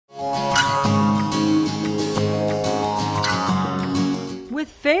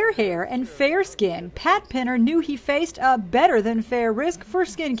hair and fair skin, Pat Pinner knew he faced a better-than-fair risk for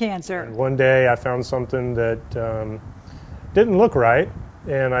skin cancer. One day I found something that didn't look right,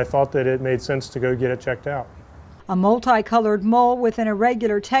 and I thought that it made sense to go get it checked out. A multicolored mole with an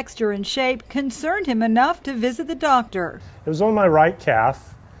irregular texture and shape concerned him enough to visit the doctor. It was on my right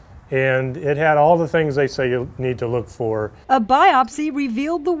calf, and it had all the things they say you need to look for. A biopsy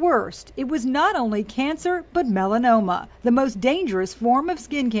revealed the worst. It was not only cancer, but melanoma, the most dangerous form of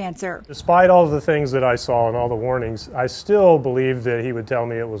skin cancer. Despite all the things that I saw and all the warnings, I still believed that he would tell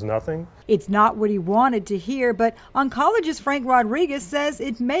me it was nothing. It's not what he wanted to hear, but oncologist Frank Rodriguez says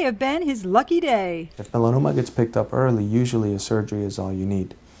it may have been his lucky day. If melanoma gets picked up early, usually a surgery is all you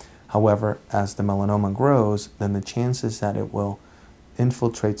need. However, as the melanoma grows, then the chances that it will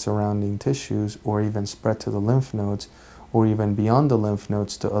infiltrate surrounding tissues or even spread to the lymph nodes or even beyond the lymph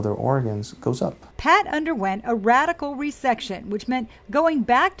nodes to other organs goes up. Pat underwent a radical resection, which meant going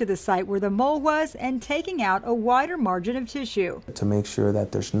back to the site where the mole was and taking out a wider margin of tissue to make sure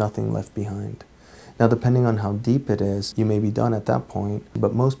that there's nothing left behind. Now, depending on how deep it is, you may be done at that point,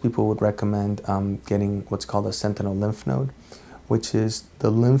 but most people would recommend getting what's called a sentinel lymph node, which is the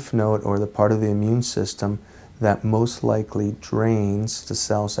lymph node or the part of the immune system that most likely drains the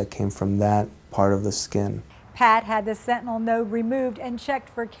cells that came from that part of the skin. Pat had the sentinel node removed and checked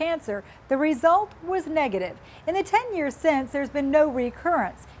for cancer. The result was negative. In the 10 years since, there's been no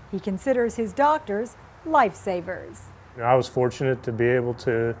recurrence. He considers his doctors lifesavers. I was fortunate to be able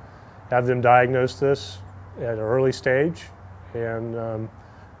to have them diagnose this at an early stage and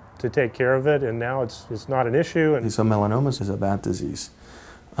to take care of it, and now it's not an issue. And so melanoma is a bad disease,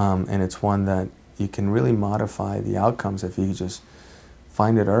 and it's one that you can really modify the outcomes if you just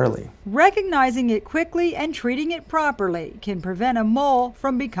find it early. Recognizing it quickly and treating it properly can prevent a mole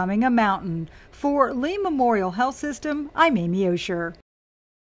from becoming a mountain. For Lee Memorial Health System, I'm Amy Oshier.